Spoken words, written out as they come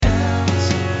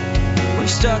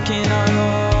stuck in our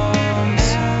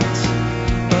homes,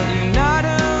 but you're not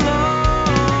alone.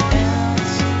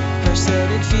 First let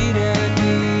it feed at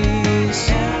peace,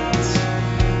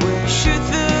 where you shoot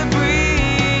the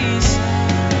breeze.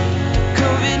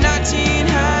 COVID-19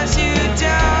 has you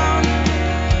down,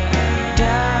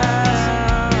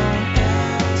 down.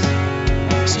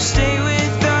 So stay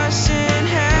with us and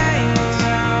hang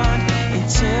around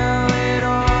until it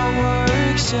all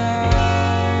works out.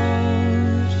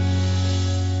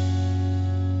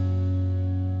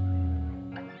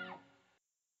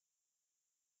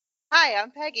 Hi,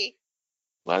 I'm Peggy.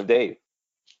 I'm Dave.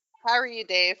 How are you,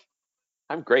 Dave?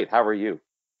 I'm great. How are you?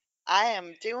 I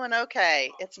am doing okay.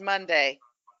 It's Monday.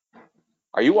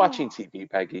 Are you watching TV,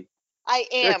 Peggy? I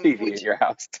Is there a am. TV in your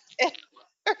house?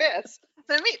 There is.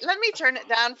 Let me turn it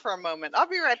down for a moment. I'll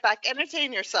be right back.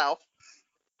 Entertain yourself.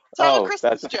 Tell a Oh,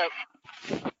 Christmas joke.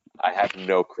 I have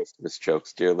no Christmas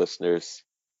jokes, dear listeners.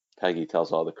 Peggy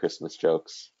tells all the Christmas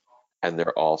jokes, and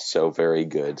they're all so very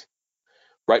good.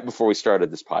 Right before we started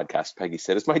this podcast, Peggy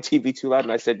said, "Is my TV too loud?"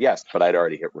 And I said, "Yes," but I'd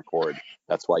already hit record.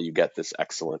 That's why you get this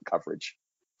excellent coverage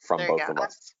from There you both go. of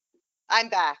us. I'm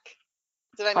back.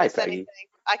 Did I Hi, miss Peggy. anything?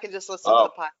 I can just listen to the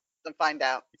Oh, podcast and find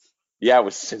out. yeah, it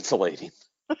was scintillating.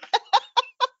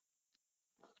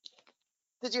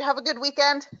 Did you have a good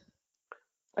weekend?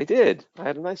 I did. I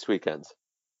had a nice weekend.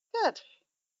 Good.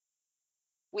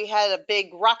 We had a big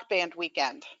rock band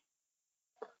weekend.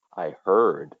 I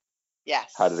heard.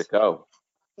 Yes. How did it go?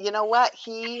 You know what?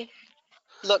 He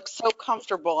looked so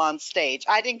comfortable on stage.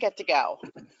 I didn't get to go.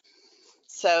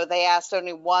 So they asked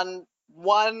only one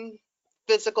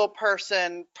physical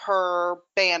person per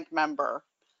band member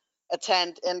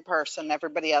attend in person.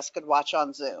 Everybody else could watch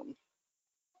on Zoom.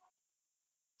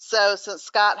 So since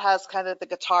Scott has kind of the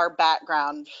guitar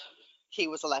background, he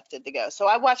was elected to go. So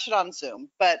I watched it on Zoom,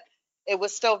 but it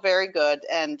was still very good.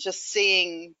 And just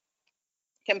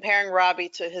comparing Robbie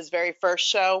to his very first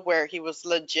show where he was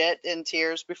legit in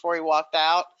tears before he walked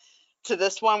out to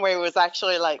this one where he was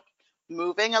actually like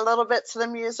moving a little bit to the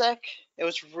music. It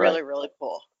was really, Right. really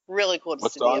cool. Really cool to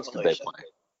What see the songs did they evolution.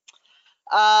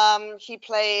 play? He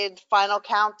played Final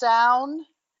Countdown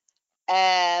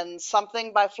and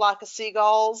something by Flock of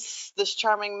Seagulls, This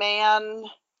Charming Man,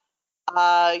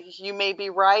 You May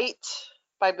Be Right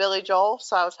by Billy Joel.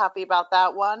 So I was happy about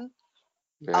that one.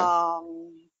 Yeah.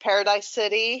 Paradise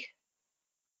City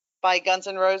by Guns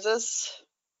N' Roses.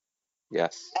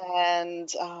 Yes.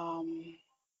 And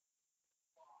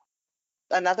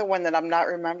another one that I'm not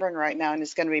remembering right now, and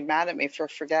he's going to be mad at me for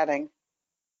forgetting.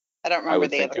 I don't I remember would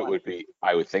the think other it one. would be.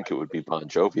 I would think it would be Bon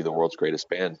Jovi, the world's greatest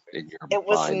band, in your It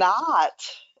was mind.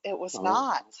 not. It was Oh,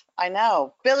 not. I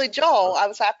know. Billy Joel, I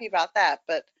was happy about that,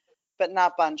 but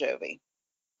not Bon Jovi.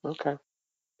 okay.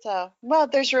 So, well,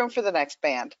 there's room for the next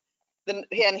band. And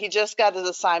he just got his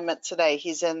assignment today.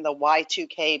 He's in the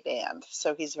Y2K band,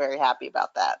 so he's very happy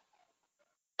about that.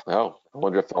 Oh, I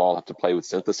wonder if they'll all have to play with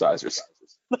synthesizers.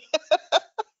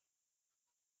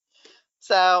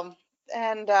 So,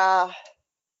 and I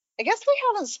guess we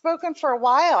haven't spoken for a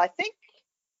while. I think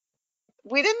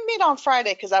we didn't meet on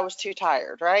Friday because I was too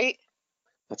tired, right?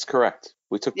 That's correct.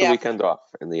 We took the Yeah, weekend off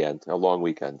in the end, a long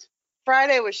weekend.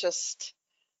 Friday was just,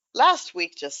 last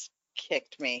week just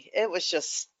kicked me. It was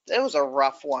a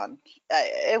rough one.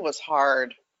 It was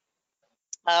hard.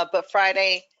 But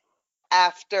Friday,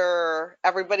 after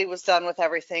everybody was done with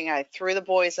everything, I threw the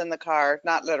boys in the car,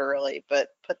 not literally, but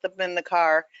put them in the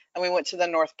car, and we went to the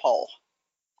North Pole.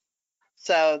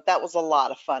 So that was a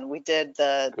lot of fun. We did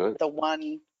Good. the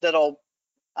one little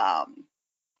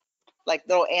like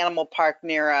little animal park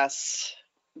near us.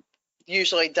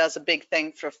 Usually does a big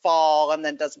thing for fall and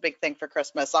then does a big thing for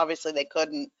Christmas. Obviously they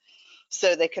couldn't,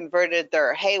 so they converted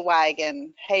their hay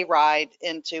wagon hay ride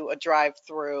into a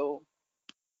drive-through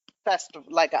festival,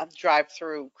 like a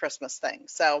drive-through Christmas thing.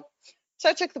 So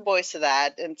I took the boys to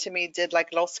that, and Timmy did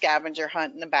like a little scavenger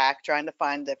hunt in the back, trying to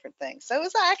find different things. So it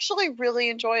was actually really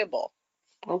enjoyable.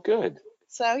 Oh, good.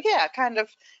 So yeah, kind of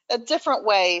a different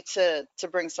way to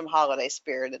bring some holiday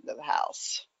spirit into the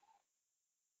house.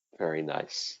 Very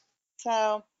nice.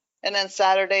 So, and then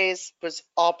Saturdays was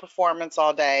all performance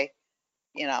all day,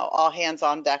 all hands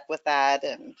on deck with that.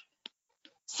 And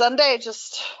Sunday,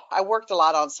 I worked a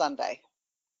lot on Sunday.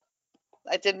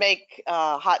 I did make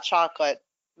little hot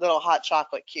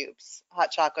chocolate cubes, hot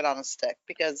chocolate on a stick,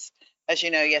 because as you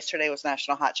know, yesterday was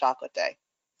National Hot Chocolate Day.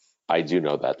 I do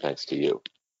know that thanks to you.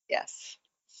 Yes.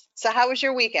 So how was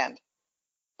your weekend?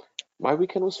 My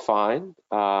weekend was fine.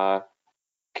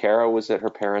 Kara was at her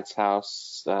parents'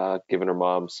 house, giving her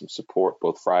mom some support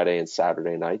both Friday and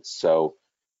Saturday nights. So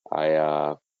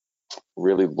I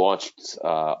really launched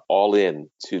all in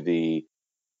to the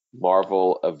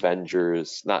Marvel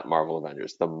Avengers, not Marvel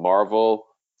Avengers, the Marvel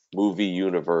movie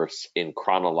universe in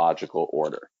chronological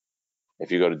order.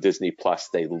 If you go to Disney Plus,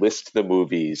 they list the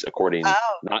movies according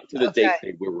Oh, not to the okay. date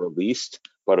they were released,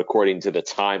 but according to the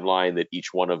timeline that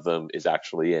each one of them is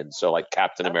actually in. So, like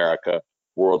Captain Okay. America,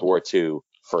 World War II,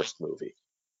 first movie,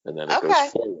 and then it goes Okay.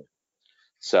 forward.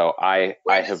 So I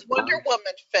Where have does Wonder gone.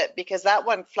 Woman fit? Because that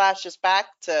one flashes back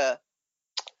to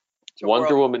Wonder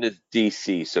World War. Woman is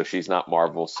DC, so she's not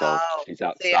Marvel, so Oh, she's see, I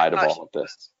outside of thought all she of this.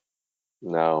 was.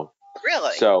 No.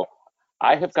 Really? So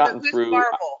I have So gotten who's through.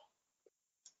 Marvel?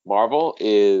 Marvel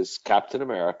is Captain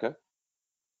America.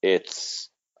 It's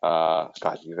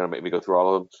God, you're gonna make me go through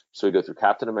all of them. So we go through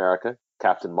Captain America,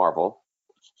 Captain Marvel,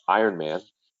 Iron Man,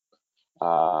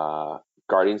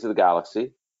 Guardians of the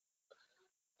Galaxy,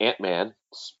 Ant-Man,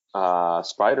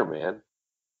 Spider-Man,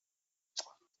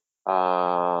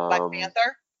 Black um,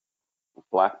 Panther?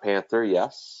 Black Panther.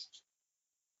 Yes.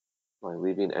 Am I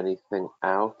leaving anything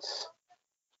out?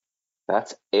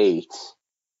 That's 8,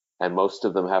 and most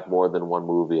of them have more than one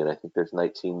movie, and I think there's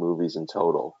 19 movies in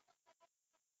total.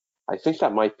 I think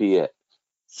that might be it.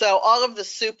 So all of the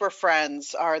Super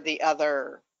Friends are the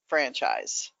other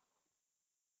franchise.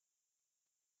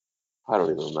 I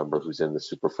don't even remember who's in the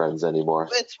Super Friends anymore.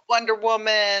 It's Wonder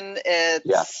Woman, Yes.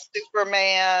 it's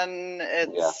Superman,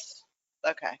 Yeah.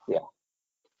 okay.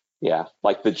 Yeah.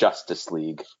 Like the Justice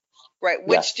League. Right.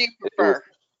 Which Yes. do you It was, prefer?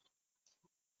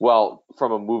 well,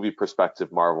 from a movie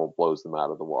perspective, Marvel blows them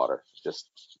out of the water. Just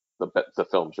the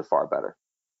films are far better.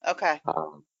 Okay.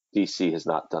 DC has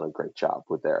not done a great job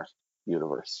with their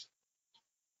universe.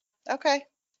 Okay.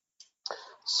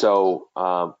 So,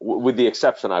 with the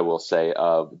exception, I will say,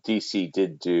 of DC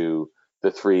did do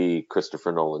the 3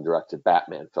 Christopher Nolan directed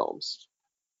Batman films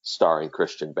starring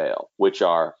Christian Bale, which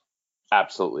are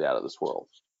absolutely out of this world,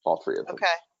 all 3 of them. Okay.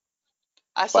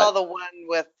 I saw But the one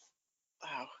with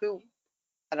who?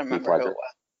 I don't Heath remember who it Ledger.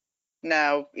 was.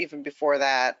 No, even before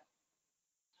that.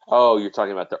 Oh, you're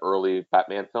talking about the early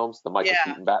Batman films, the Michael Yeah.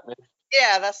 Keaton Batman?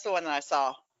 Yeah, that's the one that I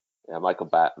saw. Yeah, Michael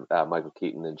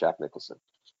Keaton and Jack Nicholson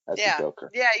as the Yeah.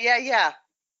 Joker. Yeah.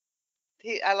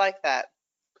 I like that.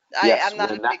 Yes, I'm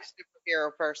not a big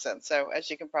superhero person, so as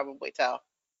you can probably tell.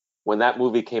 when that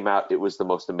movie came out, it was the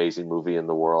most amazing movie in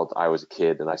the world. I was a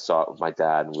kid and I saw it with my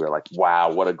dad, and we were like,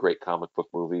 "Wow, what a great comic book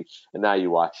movie!" And now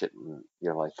you watch it, and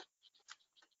you're like,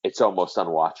 it's almost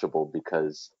unwatchable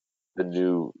because the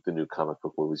new comic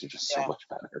book movies are just so Yeah. much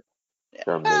better. Yeah.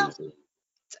 They're Well, amazing.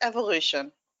 it's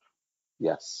evolution.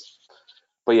 Yes,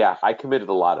 but yeah, I committed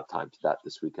a lot of time to that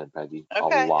this weekend, Peggy. A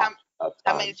Okay. lot of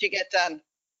How many time. did you get done?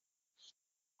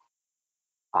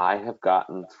 I have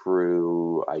gotten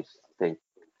through, I think,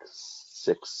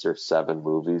 6 or 7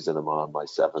 movies, and I'm on my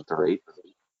 7th or 8th.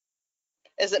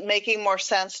 Is it making more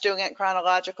sense doing it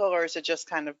chronological, or is it just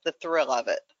kind of the thrill of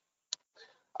it?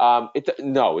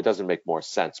 No, it doesn't make more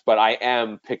sense, but I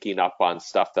am picking up on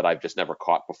stuff that I've just never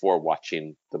caught before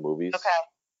watching the movies. Okay.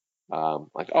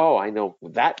 Like, oh, I know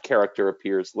that character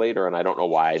appears later, and I don't know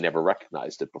why I never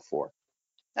recognized it before.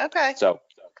 Okay. So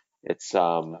it's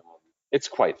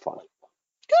quite fun.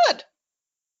 Good.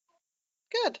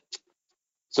 Good.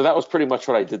 So that was pretty much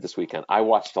what I did this weekend. I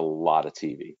watched a lot of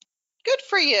TV. Good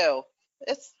for you.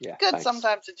 It's Yeah, good thanks.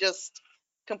 sometimes to just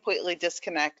completely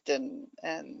disconnect and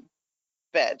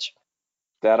veg.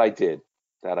 That I did.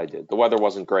 The weather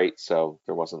wasn't great, so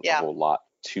there wasn't a Yeah. whole lot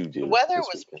to do The weather this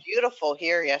was weekend. beautiful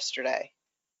here yesterday.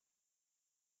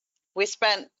 We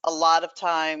spent a lot of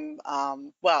time,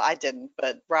 well, I didn't,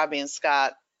 but Robbie and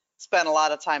Scott spent a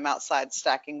lot of time outside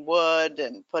stacking wood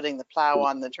and putting the plow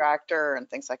on the tractor and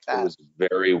things like It that. was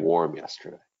very warm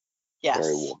yesterday. Yes.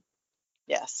 Very warm.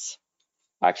 Yes.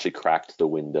 I actually cracked the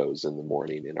windows in the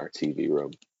morning in our TV room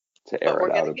to air But we're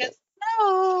it out gonna a get bit.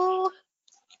 snow.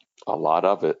 A lot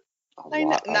of it. I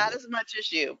know, not as much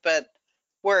as you, but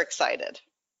we're excited.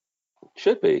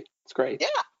 Should be. It's great.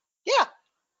 Yeah.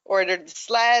 Ordered the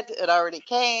sled. It already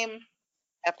came.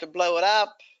 Have to blow it up.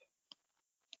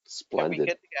 It'll be Splendid.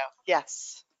 good to go.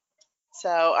 Yes. So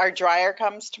our dryer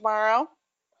comes tomorrow.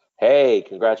 Hey,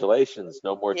 congratulations.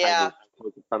 No more Yeah. hanging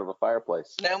clothes in front of a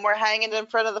fireplace. No more hanging in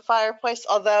front of the fireplace,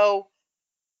 although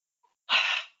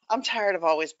I'm tired of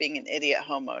always being an idiot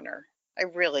homeowner. I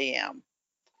really am.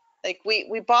 Like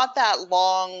we bought that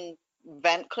long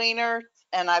vent cleaner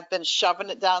and I've been shoving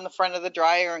it down the front of the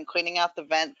dryer and cleaning out the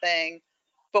vent thing.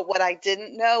 But what I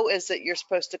didn't know is that you're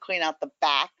supposed to clean out the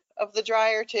back of the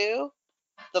dryer too.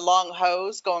 The long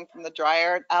hose going from the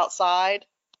dryer outside.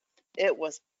 It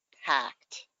was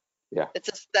packed. Yeah. It's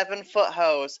a 7-foot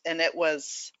hose and it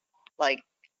was like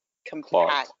compact.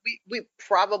 Clogged.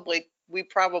 We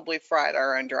probably fried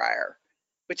our own dryer.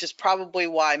 which is probably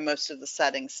why most of the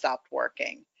settings stopped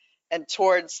working. And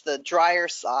towards the dryer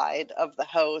side of the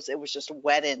hose, it was just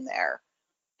wet in there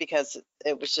because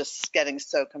it was just getting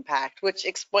so compact, which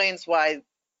explains why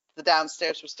the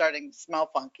downstairs was starting to smell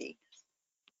funky.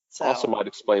 So Also might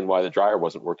explain why the dryer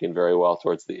wasn't working very well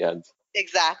towards the end.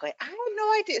 exactly. I had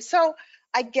no idea. So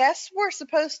I guess we're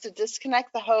supposed to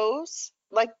disconnect the hose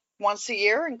like once a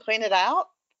year and clean it out.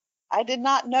 I did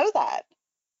not know that.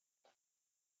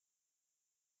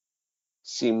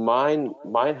 See, mine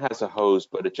has a hose,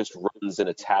 but it just runs and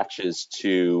attaches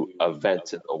to a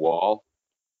vent in the wall.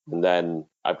 And then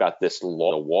I've got this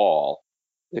long wall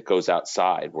that goes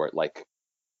outside where it like,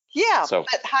 Yeah, so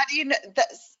but how do you know that?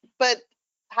 But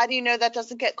how do you know that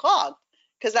doesn't get clogged?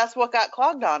 Because that's what got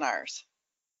clogged on ours.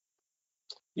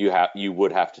 you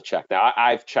would have to check. Now,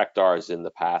 I've checked ours in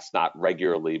the past, not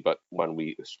regularly, but when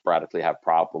we sporadically have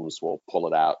problems, we'll pull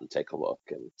it out and take a look.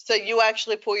 And So you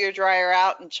actually pull your dryer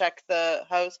out and check the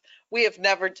hose. We have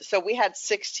never. So we had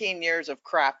 16 years of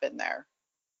crap in there.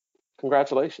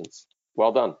 congratulations.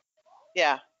 Well done.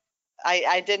 Yeah,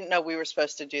 I didn't know we were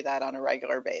supposed to do that on a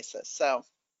regular basis. So,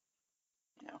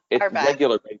 It's our bad.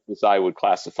 regular basis I would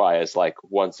classify as like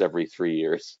once every 3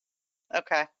 years.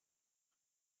 Okay.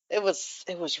 It was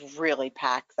really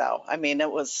packed though. I mean,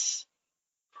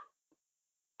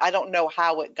 I don't know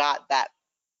how it got that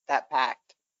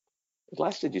packed. It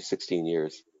lasted you 16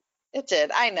 years. It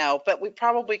did, I know, but we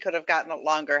probably could have gotten it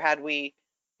longer had we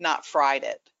not fried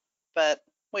it, but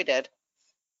we did.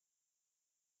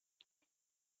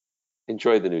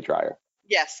 Enjoy the new dryer.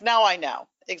 Yes, now I know,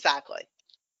 exactly.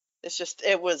 It's just,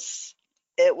 it was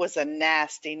a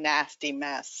nasty, nasty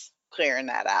mess clearing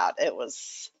that out.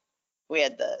 We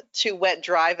had the 2 wet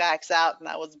dry vacs out and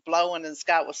I was blowing and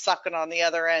Scott was sucking on the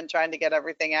other end trying to get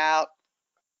everything out.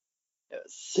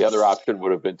 The other option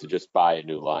would have been to just buy a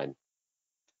new line.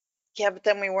 Yeah, but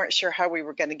then we weren't sure how we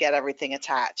were going to get everything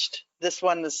attached. This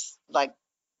one was like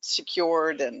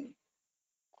secured and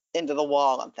into the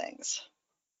wall and things.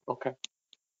 Okay.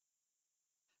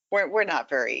 We're not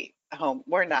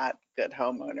we're not good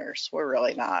homeowners. We're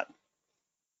really not.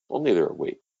 Well, neither are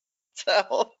we.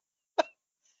 So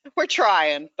we're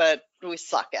trying, but we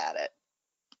suck at it.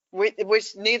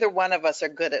 Neither one of us are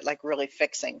good at like really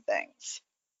fixing things.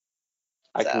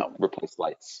 I So can replace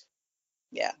lights.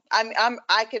 yeah,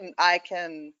 I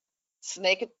can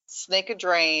snake a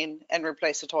drain and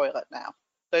replace a toilet now.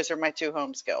 Those are my 2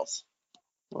 home skills.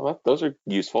 Well, those are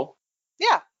useful.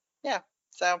 Yeah.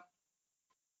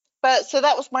 So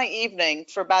that was my evening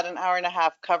for about an hour and a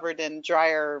half covered in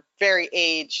dryer, very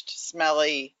aged,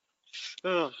 smelly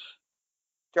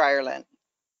dryer lint.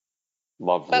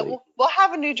 Lovely. But we'll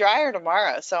have a new dryer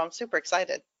tomorrow, so I'm super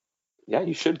excited. Yeah,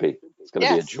 you should be. It's going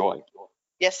to be a Yes. joy.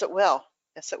 Yes, it will.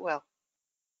 Yes, it will.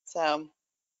 So,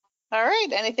 all right.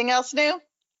 Anything else new?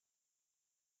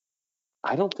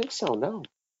 I don't think so, no.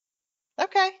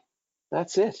 Okay.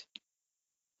 That's it.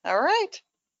 All right.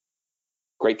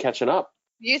 Great catching up.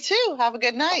 You too. Have a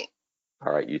good night.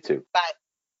 All right, you too. Bye.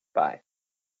 Bye.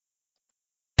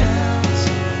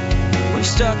 We're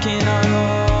stuck in our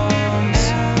homes,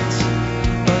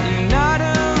 but you're not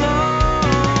alone.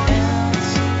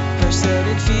 First let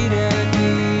it feed at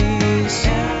peace.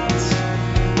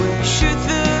 We'll shoot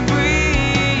the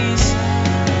breeze.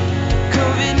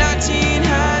 COVID-19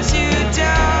 has you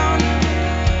down.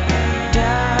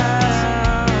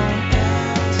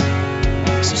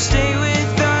 So stay